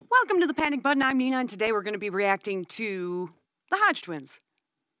Welcome to the Panic Button. I'm Nina, and today we're going to be reacting to the Hodge twins.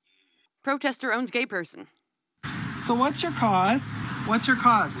 Protester owns gay person. So what's your cause? What's your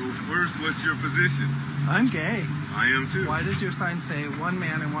cause? Well, first, what's your position? I'm gay. I am too. Why does your sign say one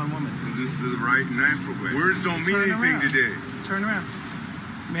man and one woman? Because this is the right and natural way. Words don't mean Turn anything around. today. Turn around.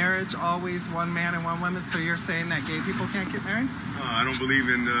 Marriage always one man and one woman, so you're saying that gay people can't get married? I don't believe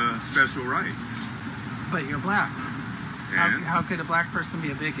in special rights. But you're black. And? How could a black person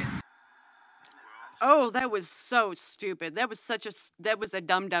be a bigot? Oh, that was so stupid. That was a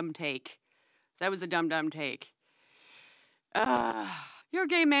dumb take. That was a dumb take. You're a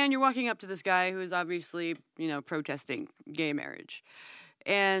gay man, you're walking up to this guy who's obviously, protesting gay marriage.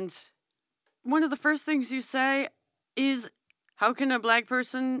 And one of the first things you say is, how can a black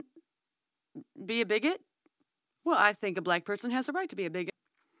person be a bigot? Well, I think a black person has a right to be a bigot.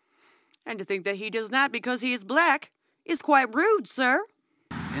 And to think that he does not because he is black is quite rude, sir.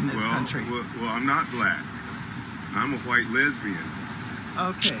 In this country. Well, I'm not black. I'm a white lesbian.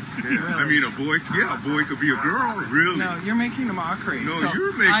 Okay. Yeah. Really? I mean, a boy could be a girl, really. No, you're making a mockery. No, So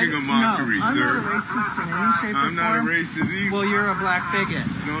you're making a mockery, no, I'm sir. not a racist in any shape or form. I'm not a racist either. Well, you're a black bigot.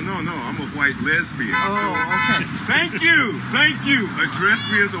 No, I'm a white lesbian. Oh, okay. Thank you. Address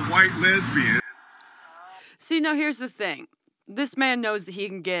me as a white lesbian. See, now here's the thing. This man knows that he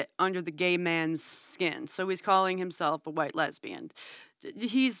can get under the gay man's skin, so he's calling himself a white lesbian.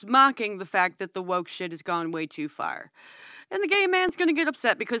 He's mocking the fact that the woke shit has gone way too far. And the gay man's going to get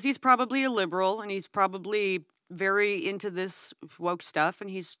upset because he's probably a liberal, and he's probably very into this woke stuff,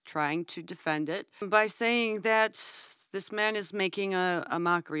 and he's trying to defend it by saying that this man is making a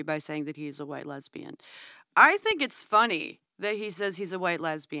mockery by saying that he's a white lesbian. I think it's funny that he says he's a white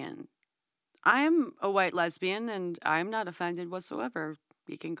lesbian. I am a white lesbian, and I'm not offended whatsoever.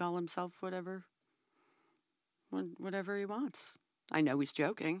 He can call himself whatever he wants. I know he's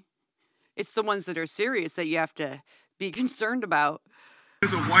joking. It's the ones that are serious that you have to be concerned about.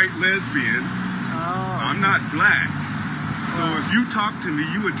 As a white lesbian, I'm not black. So if you talk to me,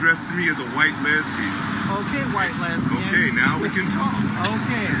 you address me as a white lesbian. Okay, white lesbian. Okay, now we can talk.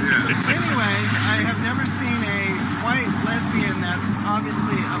 Okay. Yeah. Anyway, I have never seen a white lesbian that's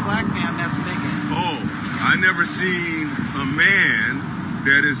obviously a black man that's a bigot. Oh, I never seen a man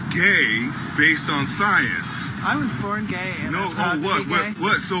that is gay based on science. I was born gay and I'm proud to be gay.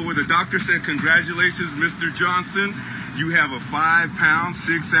 What? So when the doctor said, congratulations, Mr. Johnson, you have a 5-pound,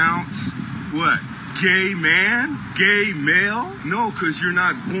 6-ounce, what? Gay man? Gay male? No, because you're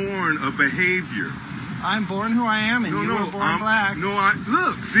not born a behavior. I'm born who I am, and you were born black.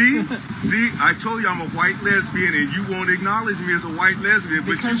 Look, see, I told you I'm a white lesbian, and you won't acknowledge me as a white lesbian,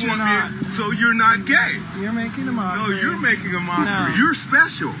 but Because you you're want not. me, so you're not gay. You're making a mockery. No, you're making a mockery. No. You're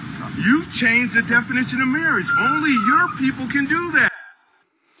special. You've changed the definition of marriage. Only your people can do that.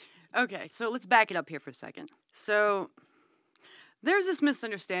 Okay, so let's back it up here for a second. So there's this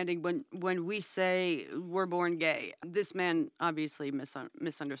misunderstanding when we say we're born gay. This man obviously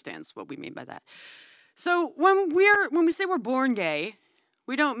misunderstands what we mean by that. So when we say we're born gay,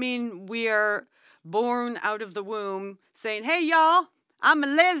 we don't mean we are born out of the womb saying, "Hey y'all, I'm a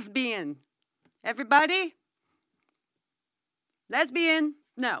lesbian. Everybody? Lesbian."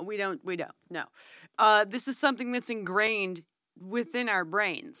 No, we don't. No. This is something that's ingrained within our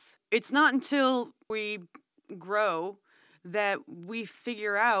brains. It's not until we grow that we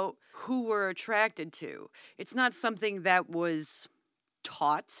figure out who we're attracted to. It's not something that was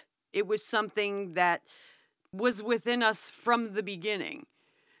taught. It was something that was within us from the beginning.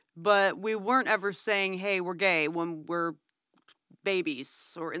 But we weren't ever saying, hey, we're gay when we're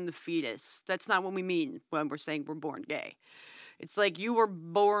babies or in the fetus. That's not what we mean when we're saying we're born gay. It's like you were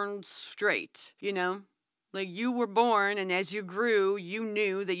born straight, Like you were born, and as you grew, you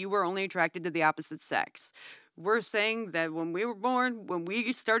knew that you were only attracted to the opposite sex. We're saying that when we were born, when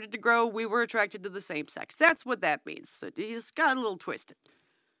we started to grow, we were attracted to the same sex. That's what that means. So he's got a little twisted.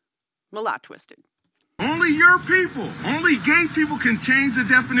 A lot twisted. Only your people, only gay people can change the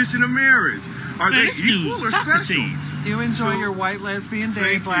definition of marriage. Are they equal or special? You enjoy your white lesbian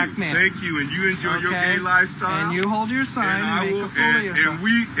day, black man. Thank you, and you enjoy your gay lifestyle. And you hold your sign and make a fool of yourself.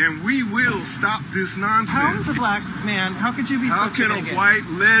 And we will stop this nonsense. How is a black man? How could you be How such a bigot? can a white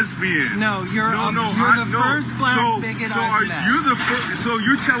lesbian? No, you're the first black bigot I've met. You're the first. So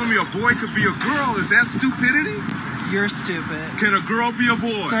you're telling me a boy could be a girl? Is that stupidity? You're stupid. Can a girl be a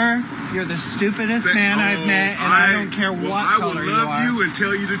boy? Sir, you're the stupidest man I've met, and I don't care what color you are. I will love you and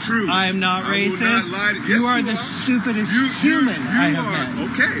tell you the truth. I am not racist. I will not lie to you are the stupidest human I have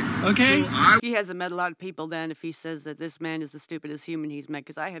met. Okay? So he hasn't met a lot of people then if he says that this man is the stupidest human he's met,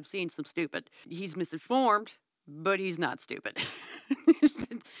 because I have seen some stupid. He's misinformed, but he's not stupid.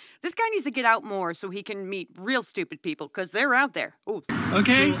 This guy needs to get out more so he can meet real stupid people, because they're out there. Ooh.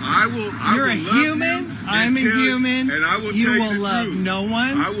 Okay? So I You're will a love human. you I'm a and tell- human. And I will you tell will you the love truth. no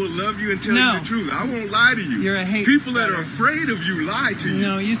one. I will love you and tell No. you the truth. I won't lie to you. You're a hate People that are spreader. afraid of you lie to you.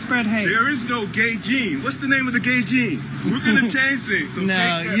 No, you spread hate. There is no gay gene. What's the name of the gay gene? We're gonna change things. So No,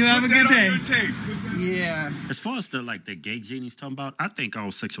 take that, you have put a good that day. on your tape. Yeah. As far as the gay gene he's talking about, I think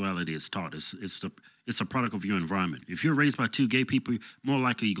all sexuality is taught. It's a product of your environment. If you're raised by two gay people, more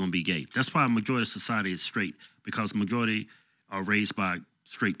likely you're gonna be gay. That's why a majority of society is straight, because majority are raised by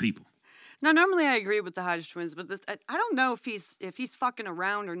straight people. Now, normally I agree with the Hodge twins, but I don't know if he's fucking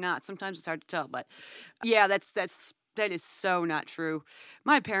around or not. Sometimes it's hard to tell, but yeah, that is so not true.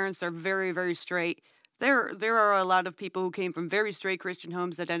 My parents are very, very straight. There are a lot of people who came from very straight Christian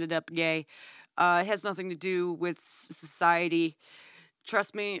homes that ended up gay. It has nothing to do with society.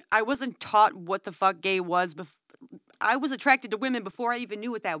 Trust me, I wasn't taught what the fuck gay was. I was attracted to women before I even knew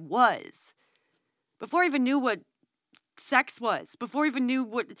what that was. Before I even knew what sex was. Before I even knew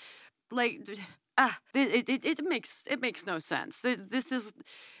what, it makes no sense. This is,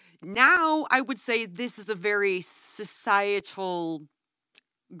 now I would say this is a very societal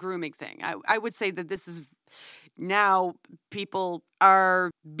grooming thing. I would say that this is, now people are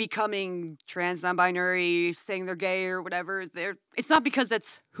becoming trans, non-binary, saying they're gay or whatever. It's not because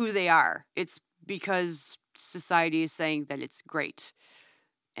that's who they are. It's because society is saying that it's great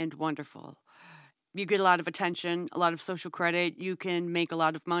and wonderful. You get a lot of attention, a lot of social credit. You can make a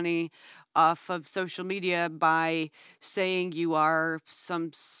lot of money off of social media by saying you are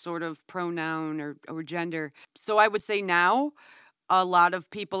some sort of pronoun or gender. So I would say now, a lot of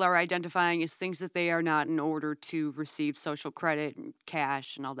people are identifying as things that they are not in order to receive social credit and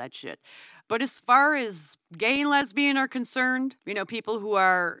cash and all that shit. But as far as gay and lesbian are concerned, people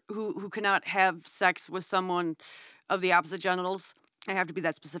who cannot have sex with someone of the opposite genitals, I have to be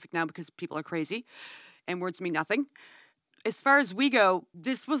that specific now because people are crazy and words mean nothing. As far as we go,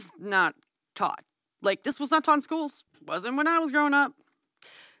 this was not taught. This was not taught in schools. Wasn't when I was growing up.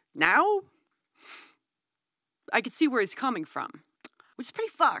 Now, I could see where he's coming from. Which is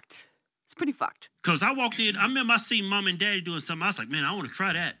pretty fucked. It's pretty fucked. Because I walked in, I remember I seen mom and daddy doing something. I was like, man, I want to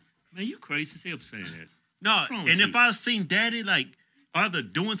try that. Man, you crazy as hell for saying that. No, and if I seen daddy, either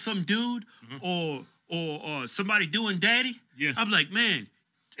doing some dude or somebody doing daddy, I'm like, man,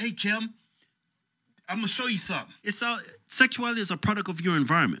 hey, Kim, I'm going to show you something. Sexuality is a product of your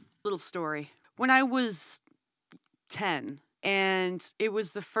environment. Little story. When I was 10, and it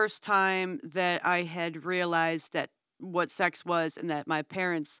was the first time that I had realized that what sex was and that my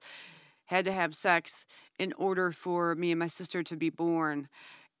parents had to have sex in order for me and my sister to be born.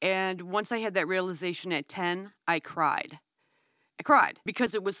 And once I had that realization at 10, I cried. I cried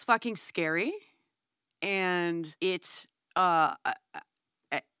because it was fucking scary, and it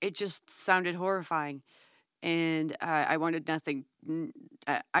just sounded horrifying, and I wanted nothing.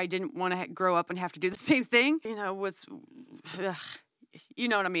 I didn't want to grow up and have to do the same thing. You know what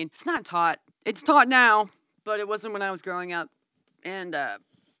I mean? It's not taught. It's taught now, but it wasn't when I was growing up. And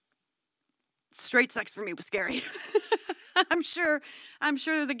straight sex for me was scary. I'm sure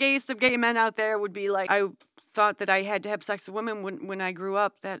the gayest of gay men out there would be like, I thought that I had to have sex with women when I grew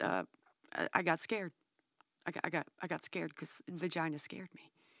up, that I got scared. I got scared because vagina scared me.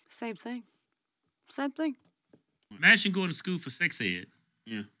 Same thing. Imagine going to school for sex ed.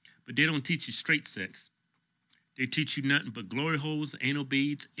 Yeah. But they don't teach you straight sex. They teach you nothing but glory holes, anal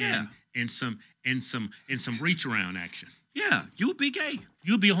beads, and some reach around action. Yeah, you'll be gay.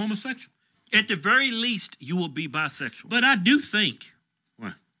 You'll be a homosexual. At the very least, you will be bisexual. But I do think,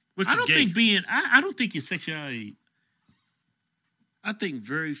 I don't think your sexuality. I think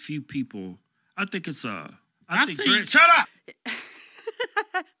very few people. I think it's shut up.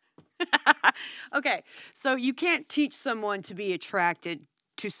 Okay, so you can't teach someone to be attracted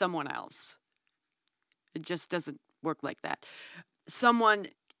to someone else. It just doesn't work like that. Someone,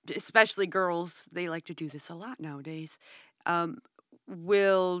 especially girls, they like to do this a lot nowadays,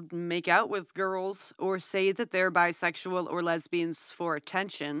 will make out with girls or say that they're bisexual or lesbians for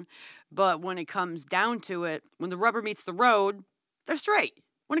attention, but when it comes down to it, when the rubber meets the road, they're straight.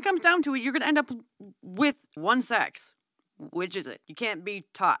 When it comes down to it, you're going to end up with one sex. Which is it? You can't be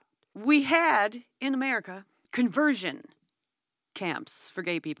taught. We had, in America, conversion camps for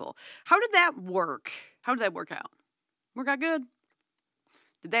gay people. How did that work? How did that work out? Work out good?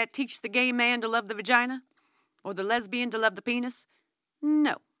 Did that teach the gay man to love the vagina? Or the lesbian to love the penis?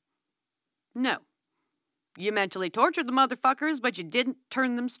 No. You mentally tortured the motherfuckers, but you didn't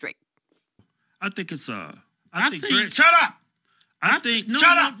turn them straight. I think it's shut up!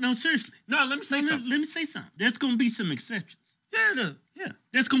 No, seriously. No, let me say something. Let me say something. There's going to be some exceptions.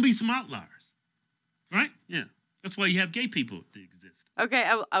 There's going to be some outliers. Right? Yeah. That's why you have gay people that exist. Okay,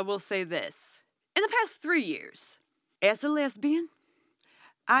 I will say this. In the past 3 years, as a lesbian,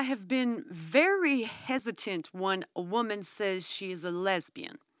 I have been very hesitant when a woman says she is a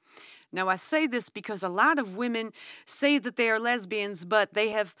lesbian. Now, I say this because a lot of women say that they are lesbians, but they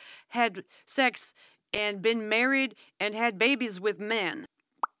have had sex and been married and had babies with men.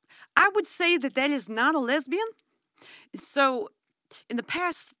 I would say that that is not a lesbian. So, in the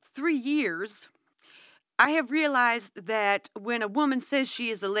past 3 years, I have realized that when a woman says she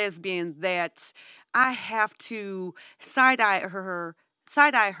is a lesbian, that I have to side-eye her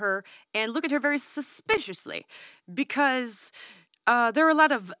and look at her very suspiciously, because there are a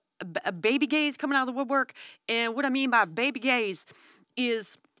lot of baby gays coming out of the woodwork. And what I mean by baby gays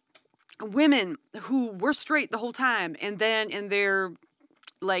is women who were straight the whole time, and then in their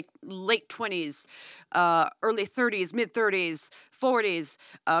like late 20s, early 30s, mid 30s, 40s,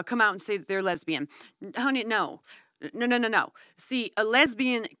 come out and say that they're lesbian. Honey, no. See, a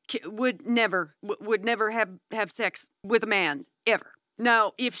lesbian would never have sex with a man, ever.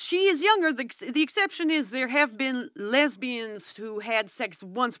 Now, if she is younger, the exception is there have been lesbians who had sex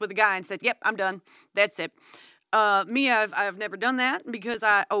once with a guy and said, yep, I'm done. That's it. Me, I've never done that because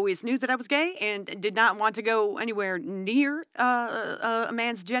I always knew that I was gay and did not want to go anywhere near a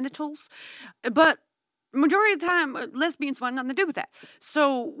man's genitals. But majority of the time, lesbians want nothing to do with that.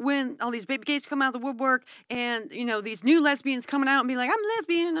 So when all these baby gays come out of the woodwork and, you know, these new lesbians coming out and be like, I'm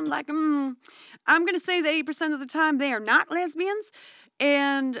lesbian, I'm like, I'm going to say that 80% of the time they are not lesbians.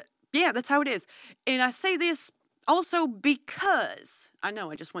 And yeah, that's how it is. And I say this also because, I know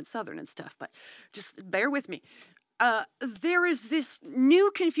I just went Southern and stuff, but just bear with me. There is this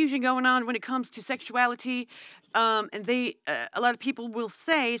new confusion going on when it comes to sexuality. And a lot of people will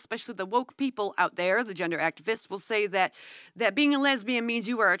say, especially the woke people out there, the gender activists, will say that being a lesbian means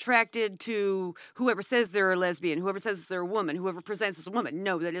you are attracted to whoever says they're a lesbian, whoever says they're a woman, whoever presents as a woman.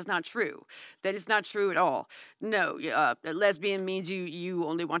 No, that is not true. That is not true at all. No, a lesbian means you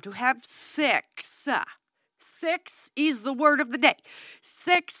only want to have sex. Sex is the word of the day.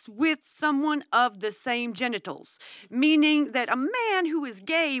 Sex with someone of the same genitals. Meaning that a man who is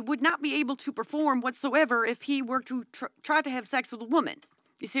gay would not be able to perform whatsoever if he were to try to have sex with a woman.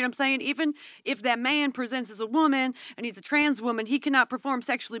 You see what I'm saying? Even if that man presents as a woman and he's a trans woman, he cannot perform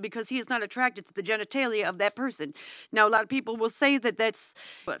sexually because he is not attracted to the genitalia of that person. Now, a lot of people will say that that's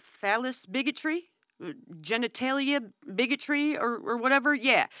phallus bigotry? Genitalia bigotry or whatever.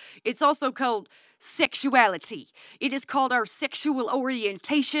 Yeah. It's also called sexuality. It is called our sexual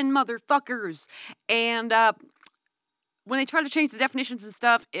orientation, motherfuckers. And when they try to change the definitions and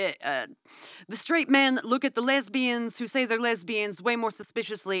stuff, the straight men look at the lesbians who say they're lesbians way more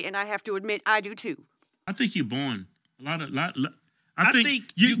suspiciously, and I have to admit, I do too. I think you're born I think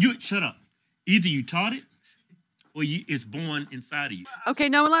you shut up. Either you taught it, or it's born inside of you. Okay,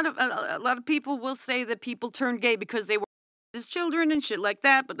 now a lot of people will say that people turn gay because they were as children and shit like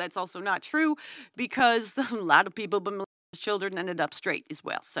that, but that's also not true because a lot of people but as children ended up straight as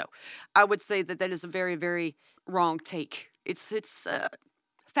well. So I would say that is a very, very wrong take. It's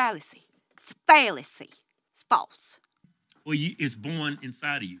fallacy. It's fallacy. It's false. Well, it's born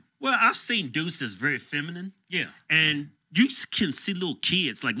inside of you. Well, I've seen dudes that's very feminine. Yeah. And you can see little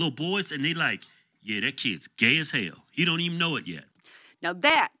kids, like little boys, and they like, yeah, that kid's gay as hell. He don't even know it yet.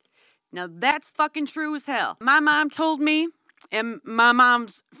 Now that's fucking true as hell. My mom told me, and my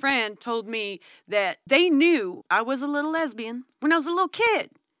mom's friend told me that they knew I was a little lesbian when I was a little kid,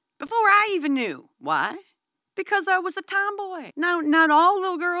 before I even knew. Why? Because I was a tomboy. Now, not all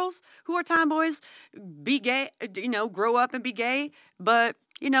little girls who are tomboys be gay, grow up and be gay, but,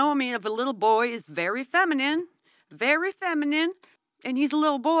 if a little boy is very feminine, and he's a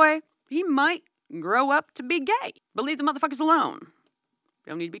little boy, he might grow up to be gay. But leave the motherfuckers alone. You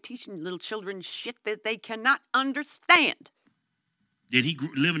don't need to be teaching little children shit that they cannot understand. Then he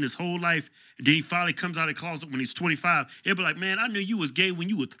living his whole life, and then he finally comes out of the closet when he's 25. He'll be like, man, I knew you was gay when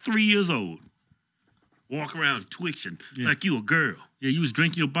you were 3 years old. Walk around twitching like you a girl. Yeah, you was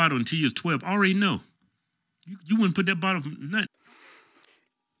drinking your bottle until you was 12. I already know. You wouldn't put that bottle from nothing.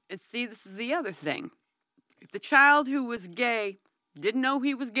 And see, this is the other thing. If the child who was gay didn't know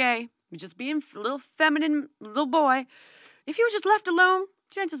he was gay, just being a little feminine little boy, if he was just left alone,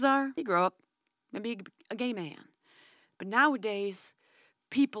 chances are he'd grow up and be a gay man. But nowadays,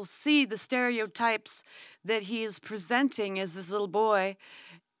 people see the stereotypes that he is presenting as this little boy,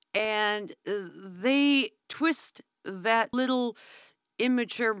 and they twist that little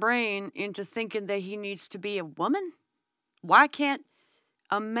immature brain into thinking that he needs to be a woman. Why can't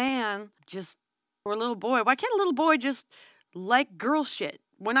a man or a little boy, why can't a little boy just like girl shit.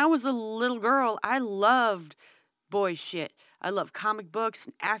 When I was a little girl, I loved boy shit. I loved comic books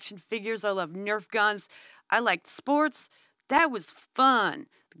and action figures. I loved Nerf guns. I liked sports. That was fun.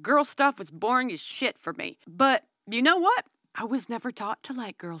 The girl stuff was boring as shit for me. But you know what? I was never taught to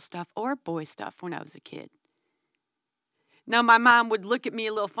like girl stuff or boy stuff when I was a kid. Now, my mom would look at me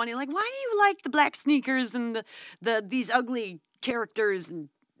a little funny, like, why do you like the black sneakers and these ugly characters and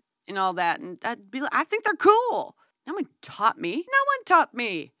all that? And I'd be like, I think they're cool. No one taught me. No one taught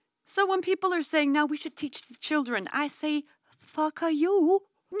me. So when people are saying, no, we should teach the children, I say, fuck you.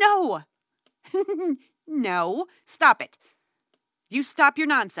 No. No. Stop it. You stop your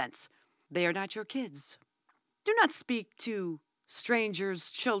nonsense. They are not your kids. Do not speak to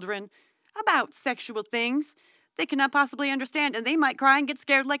strangers' children about sexual things they cannot possibly understand, and they might cry and get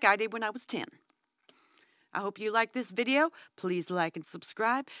scared like I did when I was 10. I hope you like this video. Please like and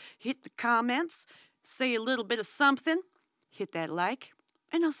subscribe. Hit the comments. Say a little bit of something. Hit that like,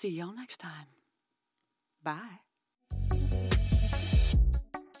 and I'll see y'all next time. Bye.